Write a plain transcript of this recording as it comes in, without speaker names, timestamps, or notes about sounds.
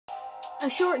A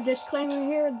short disclaimer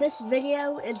here, this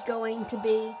video is going to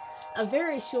be a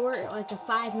very short, like a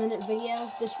 5-minute video.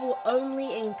 This will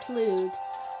only include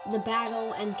the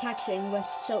battle and catching with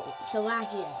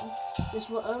Solakio. This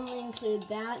will only include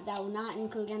that will not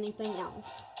include anything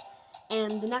else.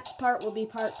 And the next part will be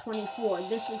part 24.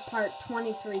 This is part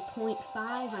 23.5.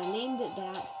 I named it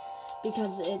that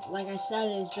because it, like I said,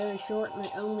 it is very short and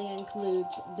it only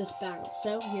includes this battle.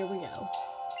 So here we go.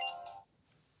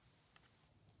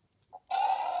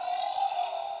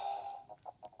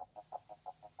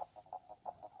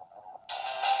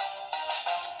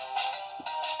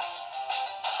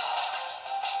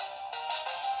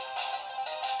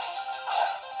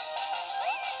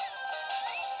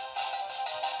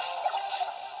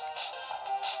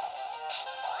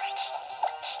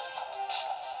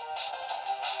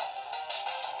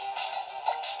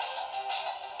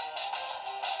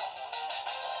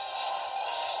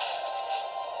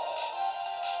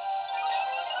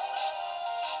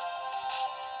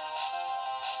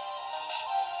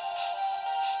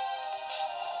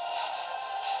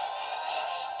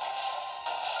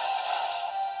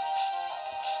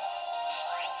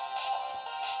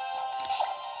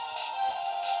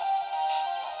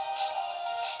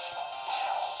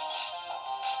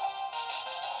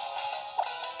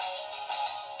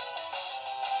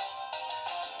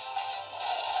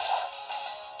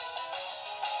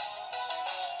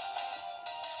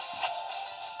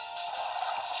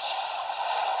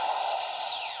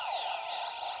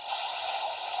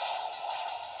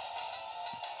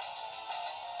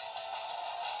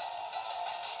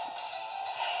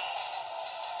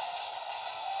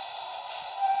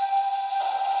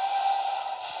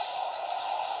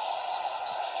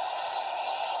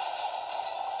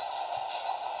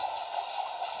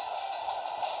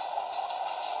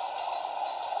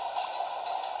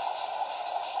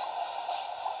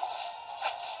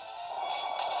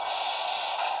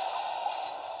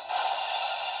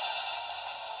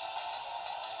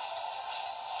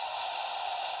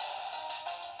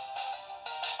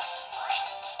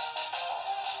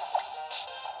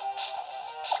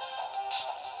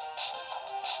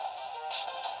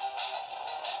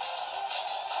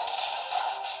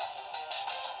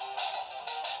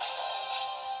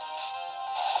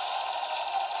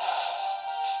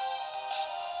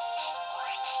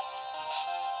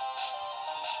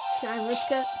 Should I risk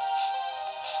it?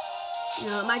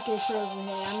 No, it might get through over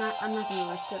here. I'm not gonna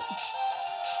risk it.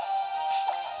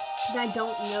 Because I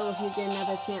don't know if you get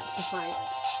another chance to fight it.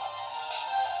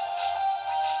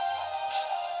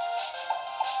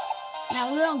 Now,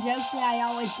 a little joke that I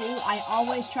always do, I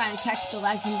always try and catch the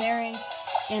legendary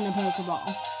in the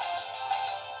Pokeball.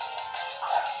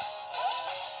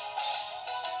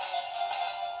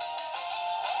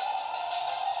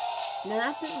 Now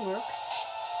that didn't work.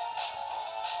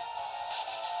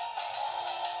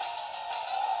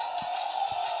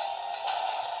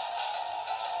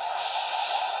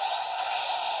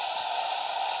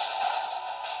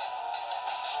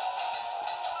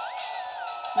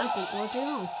 That didn't work at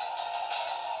all.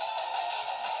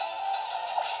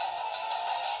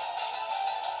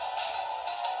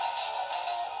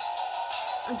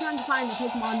 I'm trying to find a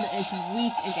Pokemon that is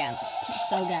weak against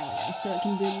Solgaleo, so it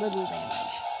can do little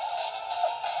damage.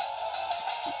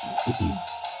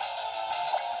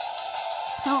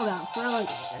 Hold on,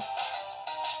 Feraligatr.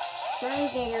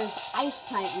 Feraligatr's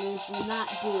Ice-type moves will not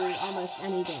do almost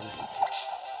any damage.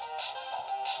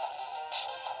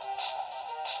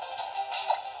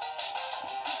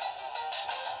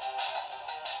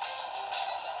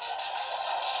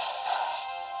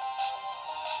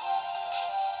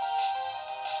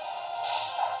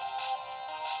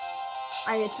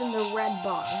 Alright, it's in the red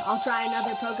bar. I'll try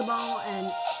another Pokeball, and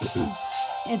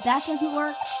if that doesn't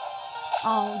work,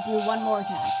 I'll do one more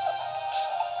attack.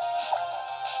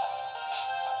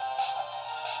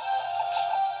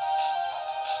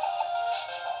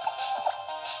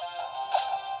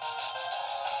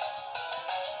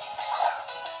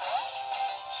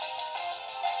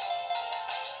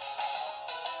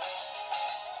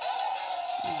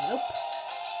 Nope.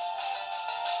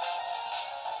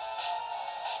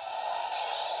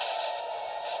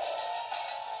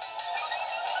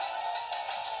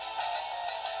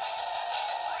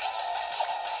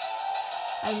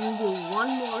 I'm going to do one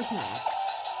more attack.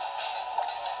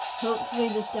 Hopefully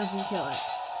this doesn't kill it.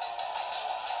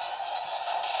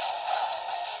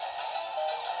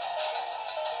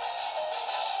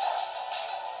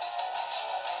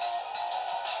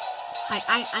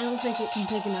 I don't think it can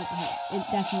take another hit. It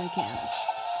definitely can.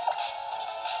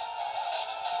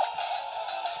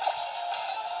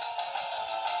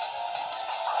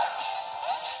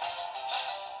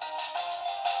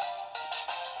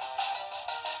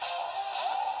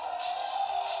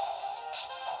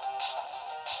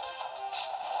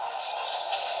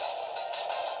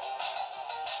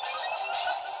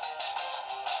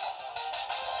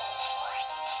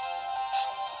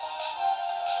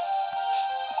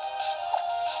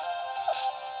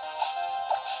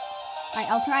 Alright,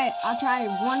 I'll try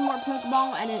one more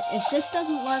Pokeball, and if this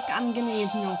doesn't work, I'm gonna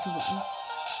use an Ultra Ball.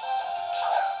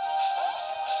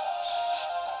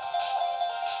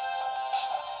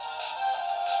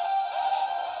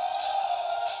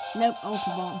 Nope,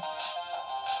 Ultra Ball.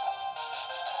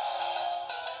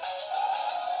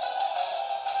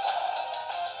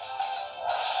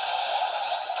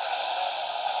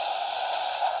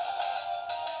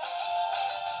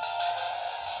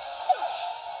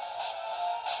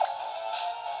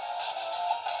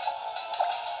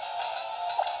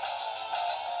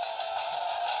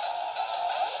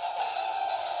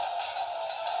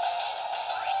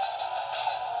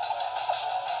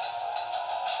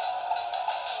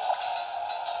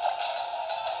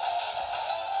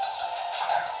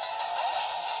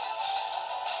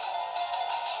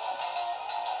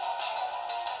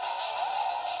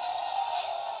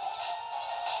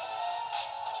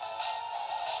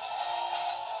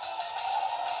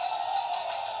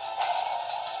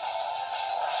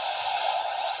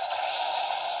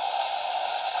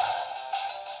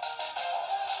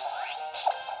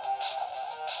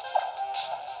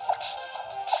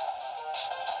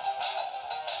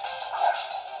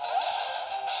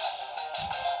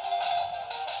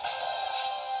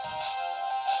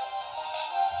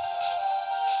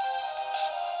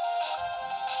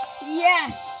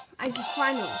 Yes! I just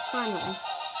finally.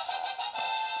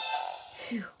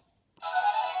 Phew.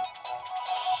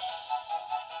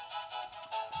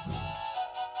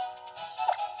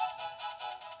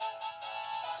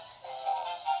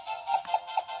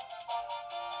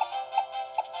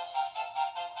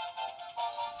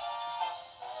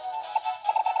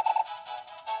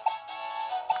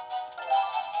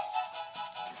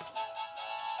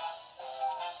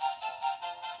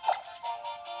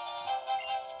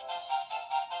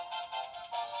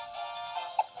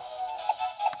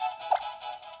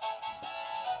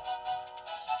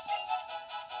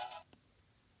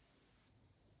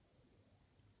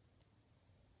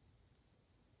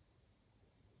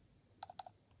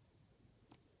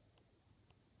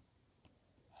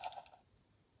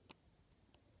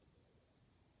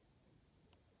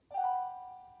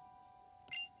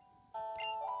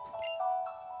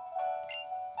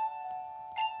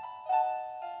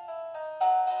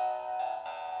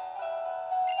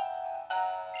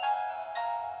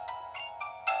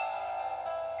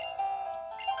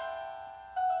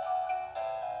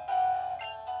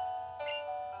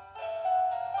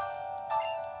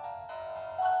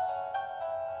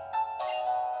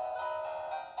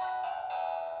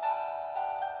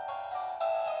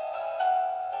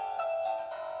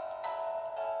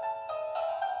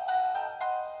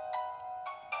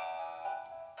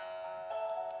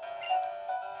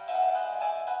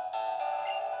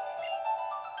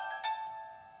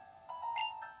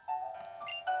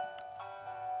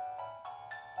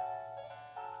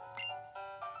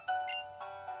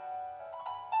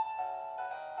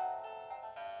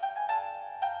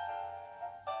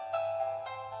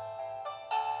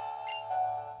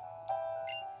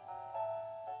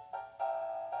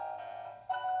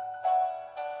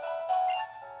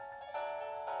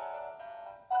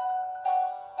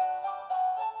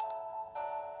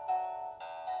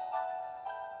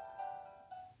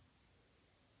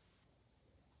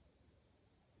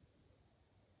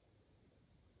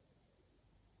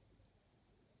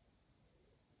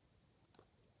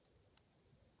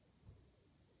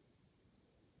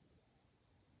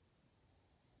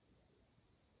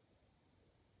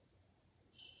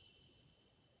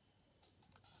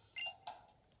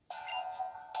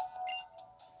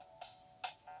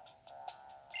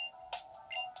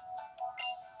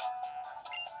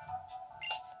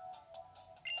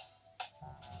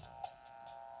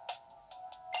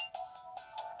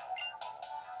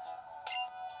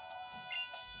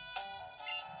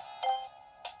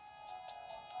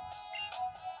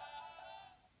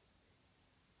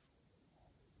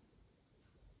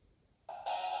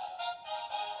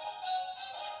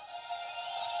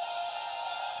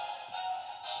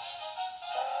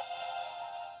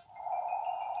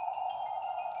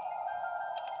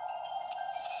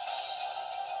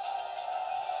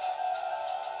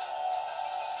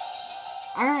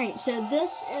 Alright, so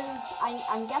this is,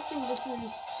 I'm guessing this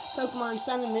is Pokemon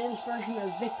Sun and Moon's version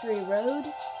of Victory Road.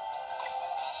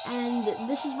 And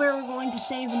this is where we're going to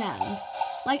save and end.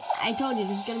 Like I told you,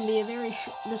 this is going to be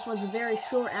this was a very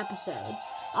short episode.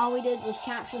 All we did was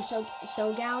capture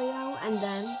Solgaleo and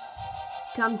then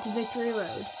come to Victory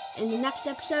Road. In the next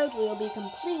episode, we will be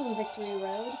completing Victory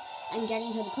Road and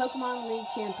getting to the Pokemon League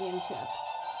Championship.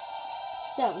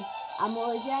 So, I'm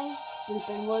Willie J. You've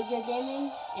been Willie J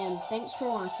Gaming, and thanks for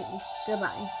watching.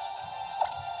 Goodbye.